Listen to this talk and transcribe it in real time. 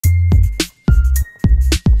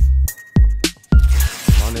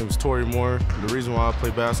Torry Moore. The reason why I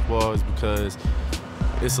play basketball is because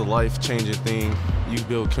it's a life-changing thing. You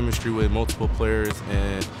build chemistry with multiple players,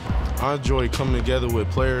 and I enjoy coming together with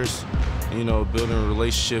players, you know, building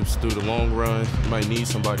relationships through the long run. You might need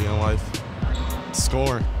somebody in life.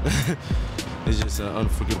 Scoring is just an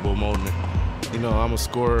unforgettable moment. You know, I'm a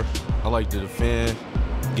scorer. I like to defend,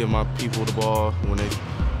 give my people the ball when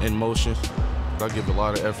they're in motion. I give a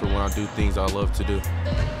lot of effort when I do things I love to do.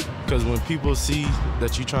 Because when people see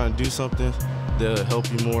that you're trying to do something, they'll help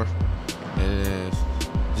you more and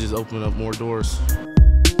just open up more doors.